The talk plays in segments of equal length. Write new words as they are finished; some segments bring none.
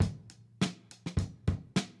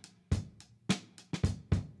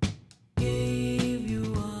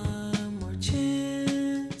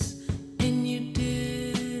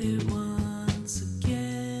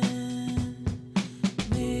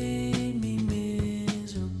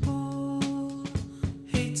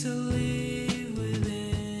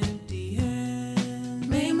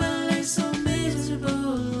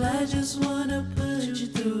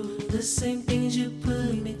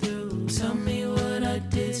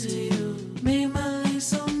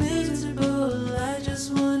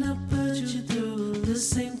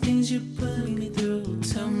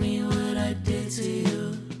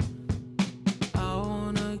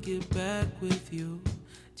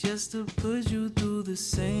to put you through the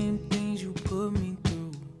same things you put me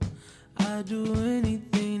through. I'd do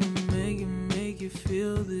anything to make you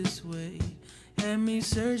feel this way. Had me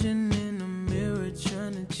searching in the mirror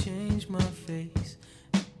trying to change my face.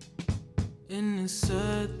 And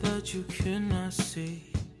inside that you cannot see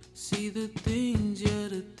the things, yeah,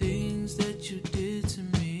 the things that you did to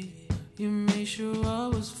me. You made sure I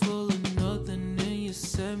was full of nothing and you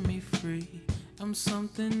set me free. I'm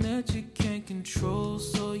something that you can't control,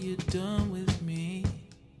 so you're done with me.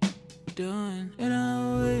 Done. And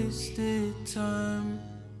I wasted time.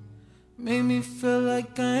 Made me feel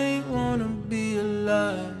like I ain't wanna be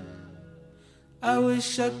alive. I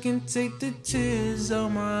wish I can take the tears out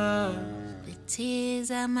my eyes. The tears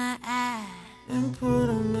out my eyes. And put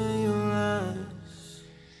them in your eyes.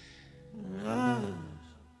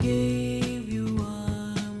 Gave you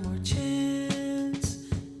one more chance,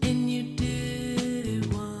 and you did it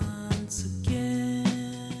once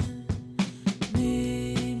again.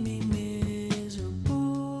 Made me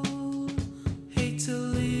miserable. Hate to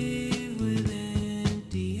leave with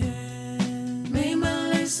empty hands. Made my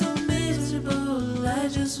life so miserable. I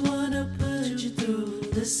just wanna put you through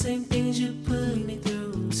the same things you put me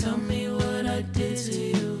through. Tell me what I did to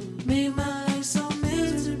you. Made my life so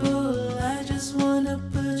miserable. I just wanna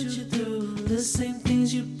put you through the same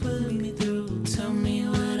things you put me through. Tell me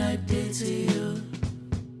what I did to you.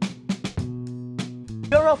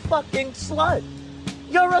 You're a fucking slut.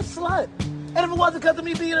 You're a slut. And if it wasn't because of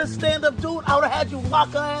me being a stand-up dude, I would have had you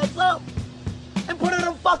lock her ass up and put her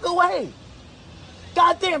the fuck away.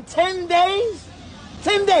 Goddamn, 10 days?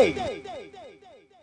 10 days.